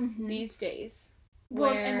that these days?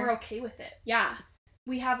 Well, and we're okay with it. Yeah.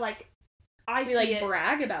 We have like,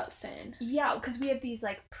 brag about sin. Yeah, because we have these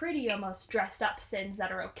like pretty almost dressed up sins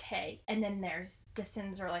that are okay, and then there's the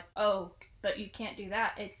sins are like, oh, but you can't do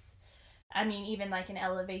that. It's, I mean, even like an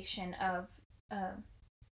elevation of,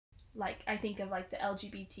 like, I think of like the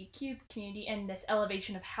LGBTQ community and this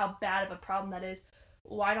elevation of how bad of a problem that is.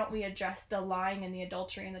 Why don't we address the lying and the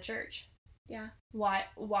adultery in the church? Yeah. Why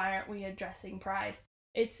aren't we addressing pride?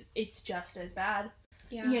 It's just as bad.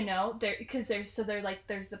 Yeah. You know,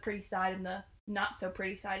 there's the pretty side and the not so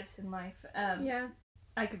pretty side of sin life. Yeah.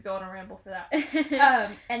 I could go on a ramble for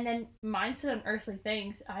that. And then mindset on earthly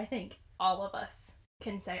things, I think all of us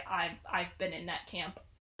can say I've been in that camp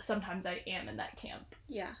sometimes I am in that camp.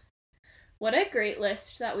 Yeah. What a great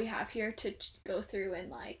list that we have here to go through and,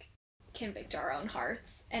 like, convict our own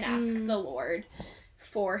hearts and ask the Lord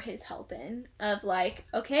for his help in. Of, like,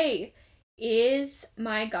 okay, is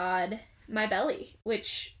my God my belly?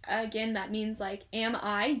 Which, again, that means, like, am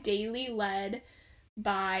I daily led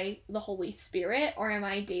by the Holy Spirit, or am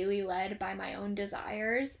I daily led by my own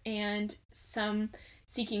desires and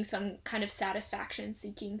seeking some kind of satisfaction,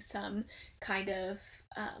 seeking some kind of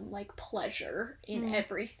like pleasure in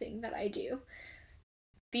everything that I do?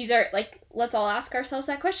 These are, like, let's all ask ourselves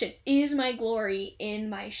that question. Is my glory in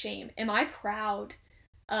my shame? Am I proud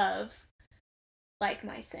of, like,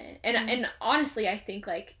 my sin? And honestly, I think,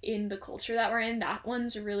 like, in the culture that we're in, that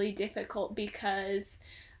one's really difficult because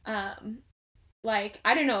like,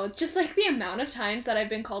 I don't know, just, like, the amount of times that I've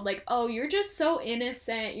been called, like, oh, you're just so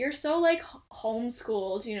innocent, you're so, like,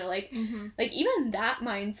 homeschooled, you know, like, like, even that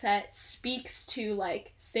mindset speaks to,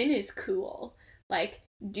 like, sin is cool. Like,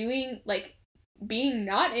 being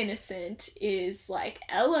not innocent is, like,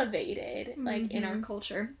 elevated, like, in our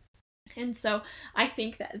culture. And so I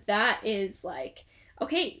think that is, like,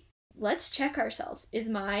 okay, let's check ourselves. Is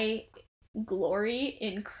my glory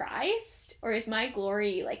in Christ, or is my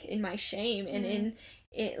glory, like, in my shame and in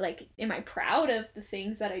it? Like, am I proud of the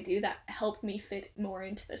things that I do that help me fit more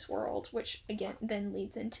into this world? Which, again, then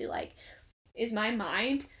leads into, like, is my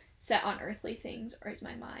mind set on earthly things, or is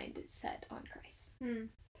my mind set on Christ?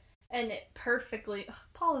 And it perfectly,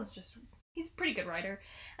 Paul is just, he's a pretty good writer,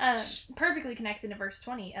 perfectly connects into verse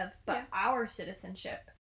 20 of, but our citizenship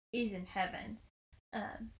is in heaven,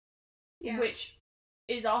 which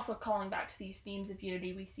is also calling back to these themes of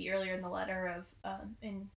unity we see earlier in the letter of,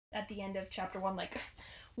 at the end of chapter 1, like,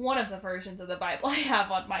 one of the versions of the Bible I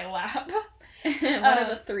have on my lap. One of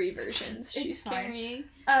the 3 versions she's carrying.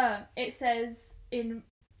 It says in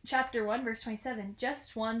chapter 1, verse 27,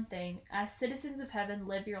 just one thing, as citizens of heaven,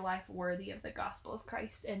 live your life worthy of the gospel of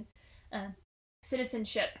Christ. And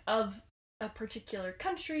citizenship of a particular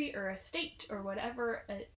country or a state or whatever,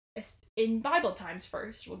 in Bible times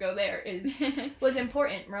first, we'll go there, was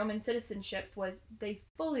important. Roman citizenship they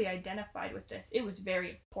fully identified with this. It was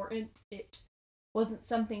very important. It wasn't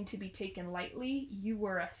something to be taken lightly. You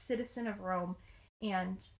were a citizen of Rome,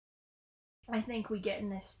 and I think we get in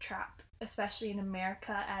this trap, especially in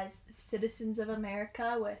America, as citizens of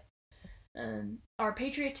America, with our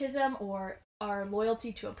patriotism or our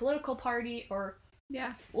loyalty to a political party or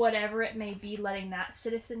whatever it may be, letting that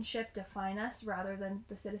citizenship define us rather than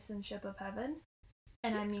the citizenship of heaven.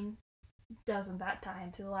 And I mean, doesn't that tie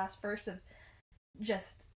into the last verse of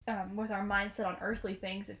just with our mindset on earthly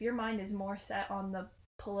things? If your mind is more set on the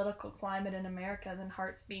political climate in America than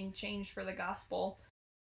hearts being changed for the gospel,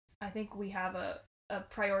 I think we have a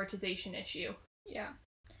prioritization issue. Yeah.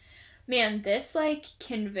 Man, this, like,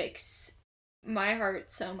 convicts my heart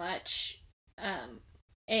so much.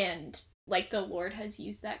 And, like, the Lord has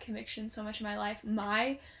used that conviction so much in my life.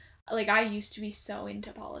 I used to be so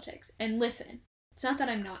into politics. And listen, it's not that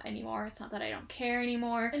I'm not anymore. It's not that I don't care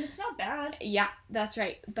anymore. And it's not bad. Yeah, that's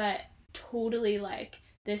right. But totally, like,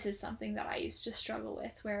 this is something that I used to struggle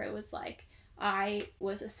with, where it was like, I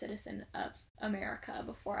was a citizen of America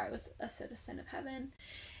before I was a citizen of heaven.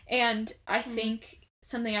 And I think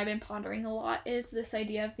something I've been pondering a lot is this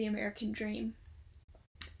idea of the American dream.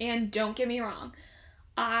 And don't get me wrong,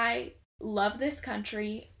 I love this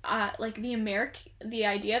country. Like, the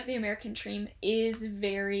idea of the American dream is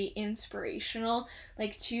very inspirational.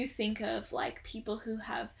 Like, to think of, like, people who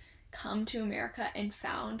have come to America and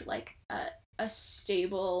found, like, a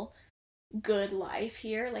stable, good life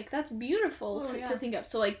here. Like, that's beautiful to think of.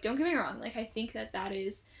 So, like, don't get me wrong, like, I think that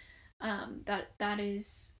is that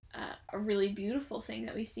is a really beautiful thing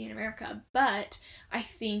that we see in America. But I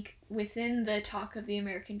think within the talk of the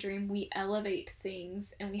American dream, we elevate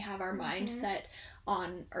things and we have our mind set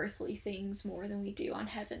on earthly things more than we do on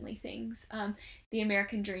heavenly things. The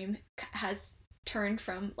American dream has turned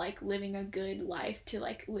from, like, living a good life to,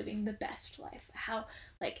 like, living the best life. How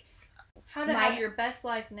to have your best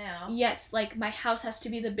life now. Yes, like, my house has to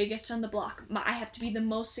be the biggest on the block. I have to be the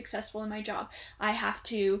most successful in my job. I have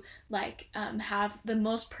to, like, have the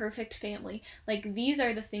most perfect family. Like, these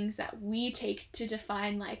are the things that we take to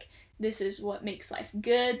define, like, this is what makes life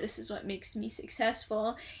good. This is what makes me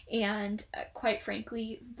successful. And quite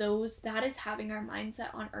frankly, that is having our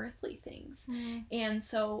mindset on earthly things. And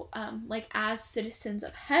so, like, as citizens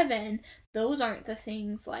of heaven, those aren't the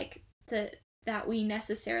things, like, that we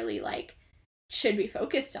necessarily, like, should be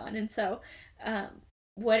focused on. And so,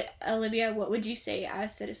 Olivia, what would you say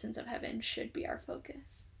as citizens of heaven should be our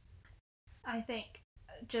focus? I think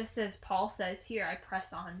just as Paul says here, I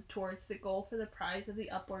press on towards the goal for the prize of the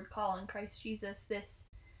upward call in Christ Jesus. This,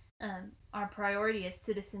 our priority as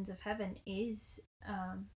citizens of heaven is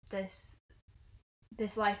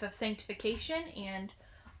this life of sanctification, and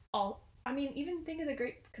even think of the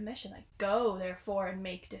Great Commission, like, go therefore and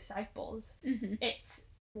make disciples. Mm-hmm. It's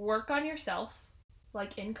work on yourself,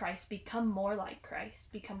 like in Christ, become more like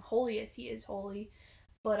Christ, become holy as he is holy,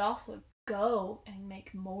 but also go and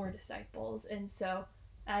make more disciples. And so,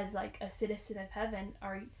 as like a citizen of heaven,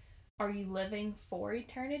 are you living for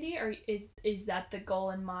eternity, or is that the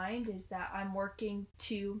goal in mind? Is that I'm working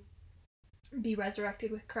to be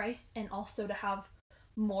resurrected with Christ and also to have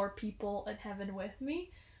more people in heaven with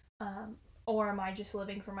me, or am I just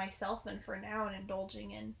living for myself and for now and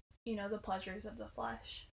indulging in the pleasures of the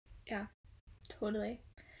flesh? Yeah, totally.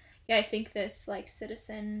 Yeah, I think this like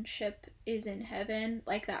citizenship is in heaven,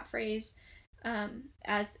 like that phrase,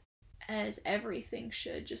 as everything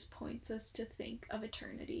should, just points us to think of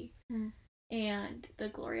eternity and the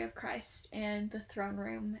glory of Christ and the throne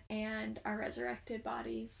room and our resurrected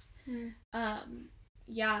bodies.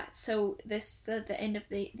 Yeah, so the end of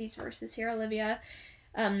these verses here, Olivia,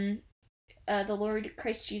 the Lord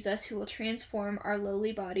Christ Jesus, who will transform our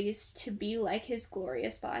lowly bodies to be like his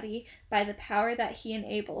glorious body by the power that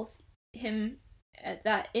enables him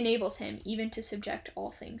even to subject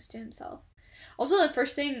all things to himself. Also, the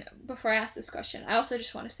first thing before I ask this question, I also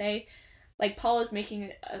just want to say, like, Paul is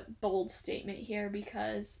making a bold statement here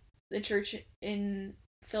because the church in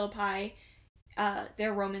Philippi,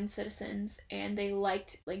 they're Roman citizens, and they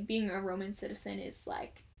liked, like, being a Roman citizen is,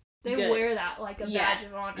 like, they good. Wear that like a badge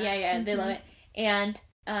of honor. Yeah, they love it. And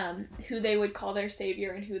who they would call their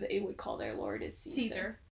savior and who they would call their Lord is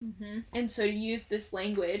Caesar. Mm-hmm. And so to use this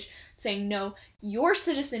language saying, no, your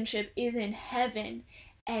citizenship is in heaven,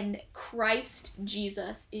 and Christ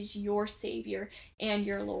Jesus is your Savior and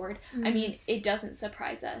your Lord. Mm-hmm. I mean, it doesn't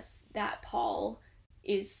surprise us that Paul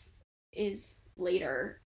is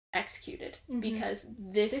later executed, because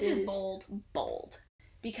this is bold.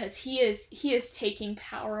 Because he is taking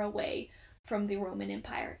power away from the Roman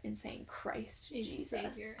Empire and saying Christ Jesus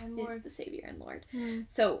is the Savior and Lord.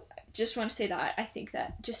 So just want to say that. I think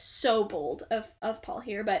that just so bold of Paul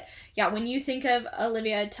here. But yeah, when you think of,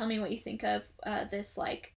 Olivia, tell me what you think of this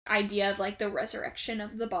like idea of like the resurrection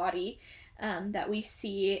of the body that we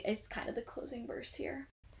see is kind of the closing verse here.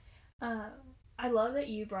 I love that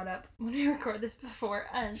you brought up, when we record this before,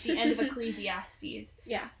 the end of Ecclesiastes.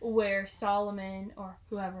 Yeah. Where Solomon, or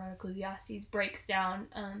whoever on Ecclesiastes, breaks down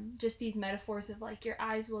just these metaphors of like, your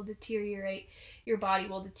eyes will deteriorate, your body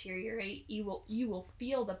will deteriorate, you will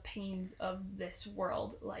feel the pains of this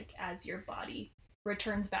world, like as your body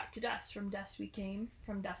returns back to dust. From dust we came,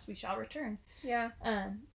 from dust we shall return. Yeah.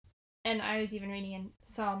 And I was even reading in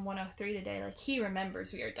Psalm 103 today, like, he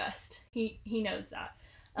remembers we are dust. He knows that.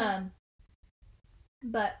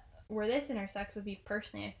 But where this intersects with me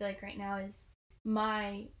personally, I feel like right now, is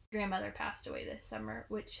my grandmother passed away this summer,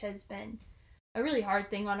 which has been a really hard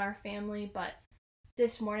thing on our family. But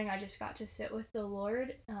this morning I just got to sit with the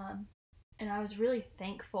Lord, and I was really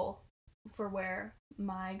thankful for where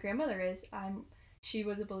my grandmother is. She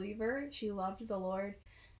was a believer. She loved the Lord,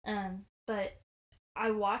 but I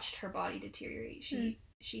watched her body deteriorate.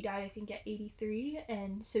 She died, I think, at 83,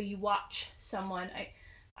 and so you watch someone. I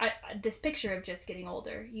this picture of just getting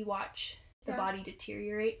older, you watch the body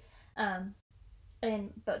deteriorate,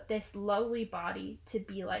 but this lowly body to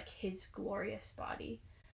be like his glorious body,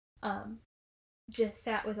 just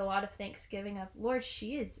sat with a lot of thanksgiving of, Lord,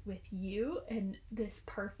 she is with you in this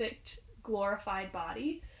perfect glorified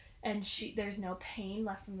body, and there's no pain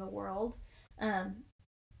left from the world.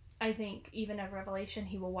 I think even of Revelation,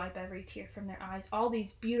 he will wipe every tear from their eyes. All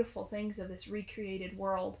these beautiful things of this recreated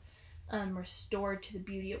world, restored to the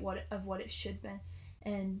beauty of what it should be.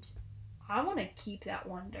 And I want to keep that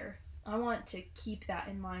wonder. I want to keep that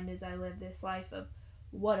in mind as I live this life of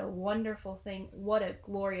what a wonderful thing, what a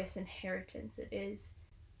glorious inheritance it is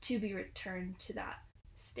to be returned to that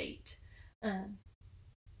state. And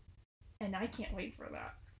I can't wait for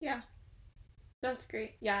that. Yeah. That's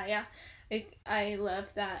great. Yeah. I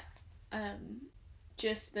love that,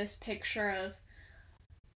 just this picture of,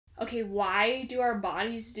 okay, why do our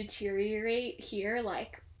bodies deteriorate here?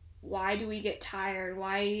 Like, why do we get tired?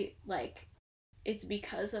 Why, like, it's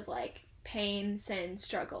because of, like, pain, sin,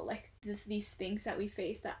 struggle, like, these things that we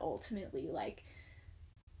face that ultimately, like,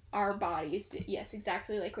 our bodies, yes,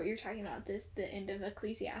 exactly like what you're talking about, the end of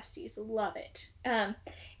Ecclesiastes, love it.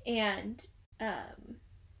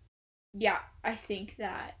 Yeah, I think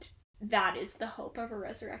that is the hope of a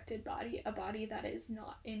resurrected body, a body that is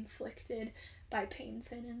not inflicted by pain,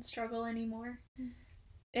 sin, and struggle anymore.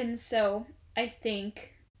 And so I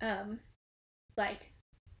think, like,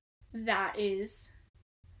 that is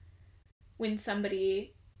when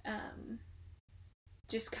somebody,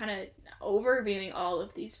 just kind of overviewing all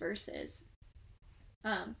of these verses.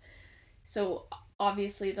 So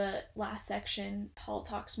obviously the last section, Paul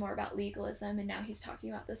talks more about legalism, and now he's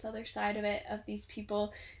talking about this other side of it, of these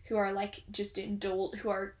people who are like just who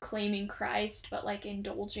are claiming Christ, but like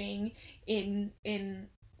indulging in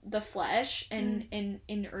the flesh and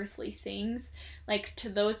in earthly things. Like, to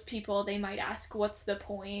those people, they might ask, what's the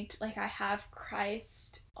point? Like, I have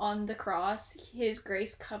Christ on the cross. His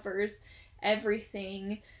grace covers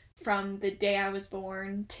everything from the day I was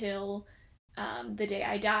born till the day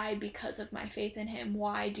I die because of my faith in him.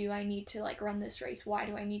 Why do I need to like run this race? Why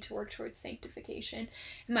do I need to work towards sanctification?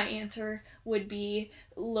 And my answer would be,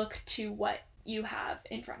 look to what you have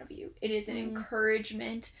in front of you. It is an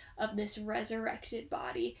encouragement of this resurrected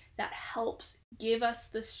body that helps give us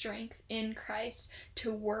the strength in Christ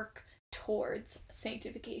to work towards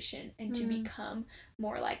sanctification and to become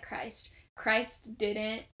more like Christ. Christ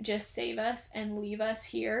didn't just save us and leave us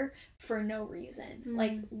here for no reason.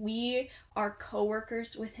 Like, we are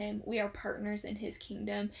co-workers with him. We are partners in his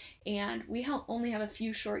kingdom, and we only have a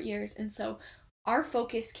few short years, and so our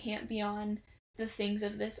focus can't be on the things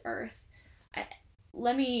of this earth.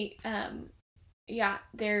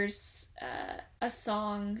 There's a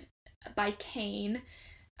song by Kane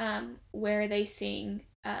where they sing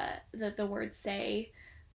the words say,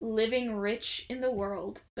 living rich in the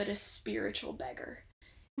world, but a spiritual beggar.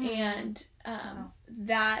 And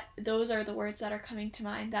those are the words that are coming to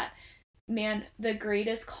mind, that, man, the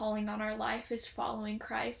greatest calling on our life is following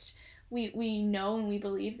Christ. We know and we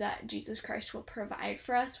believe that Jesus Christ will provide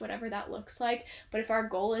for us, whatever that looks like. But if our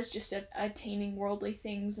goal is just attaining worldly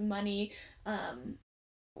things, money,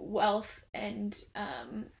 wealth, and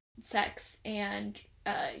sex, and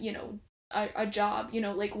a job,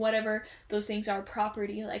 like whatever those things are,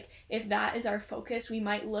 property, like if that is our focus, we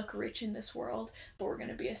might look rich in this world, but we're going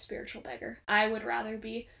to be a spiritual beggar. I would rather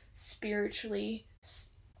be spiritually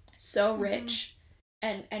so rich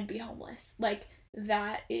and be homeless. Like,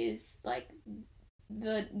 that is like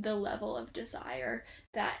the level of desire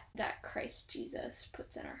that Christ Jesus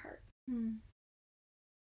puts in our heart.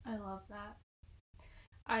 I love that.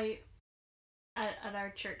 At our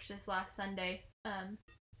church this last Sunday,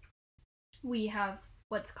 we have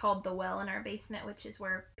what's called the well in our basement, which is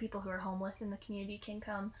where people who are homeless in the community can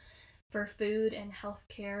come for food and health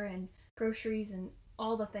care and groceries and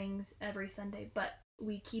all the things every Sunday. But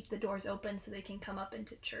we keep the doors open so they can come up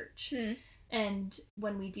into church. And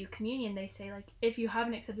when we do communion, they say, like, if you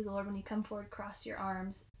haven't accepted the Lord, when you come forward, cross your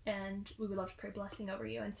arms, and we would love to pray blessing over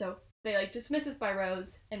you. And so they like dismiss us by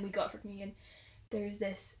rows, and we go out for communion. There's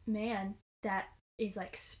this man that is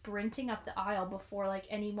like sprinting up the aisle before like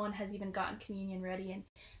anyone has even gotten communion ready,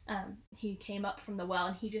 and he came up from the well,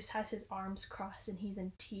 and he just has his arms crossed, and he's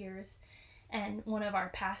in tears. And one of our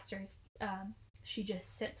pastors, she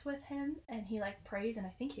just sits with him, and he like prays, and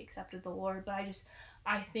I think he accepted the Lord. But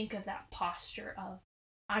I think of that posture of,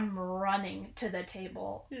 I'm running to the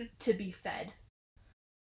table to be fed.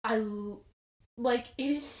 It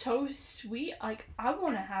is so sweet. Like, I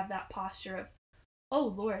want to have that posture of, oh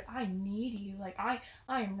Lord, I need you. Like, I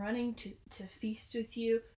am running to feast with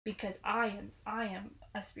you, because I am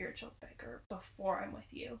a spiritual beggar before I'm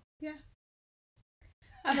with you. Yeah.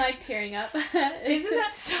 I'm like tearing up. Isn't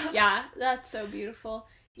that so? Yeah, that's so beautiful.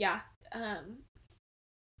 Yeah.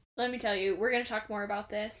 Let me tell you, we're going to talk more about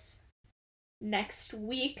this next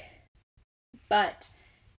week, but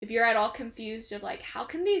if you're at all confused of like, how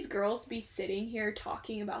can these girls be sitting here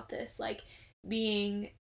talking about this, like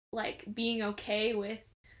being okay with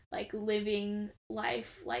like living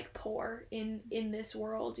life like poor in this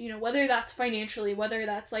world, whether that's financially, whether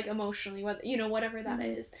that's like emotionally, whatever that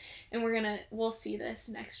is. And we'll see this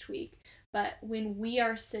next week. But when we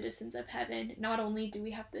are citizens of heaven, not only do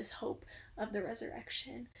we have this hope of the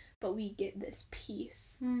resurrection, but we get this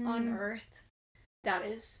peace on earth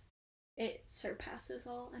it surpasses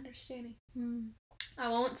all understanding. I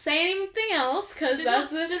won't say anything else, because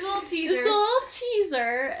that's just a little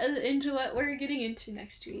teaser into what we're getting into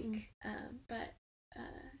next week. But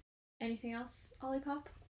anything else, Olipop?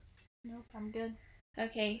 Nope, I'm good.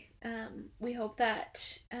 Okay. We hope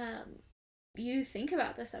that you think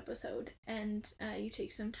about this episode, and you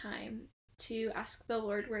take some time to ask the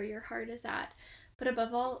Lord where your heart is at. But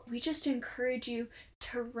above all, we just encourage you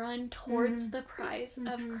to run towards the prize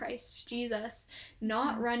of Christ Jesus,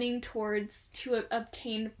 not running to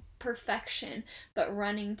obtain perfection, but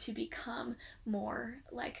running to become more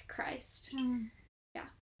like Christ. Yeah.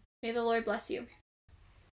 May the Lord bless you.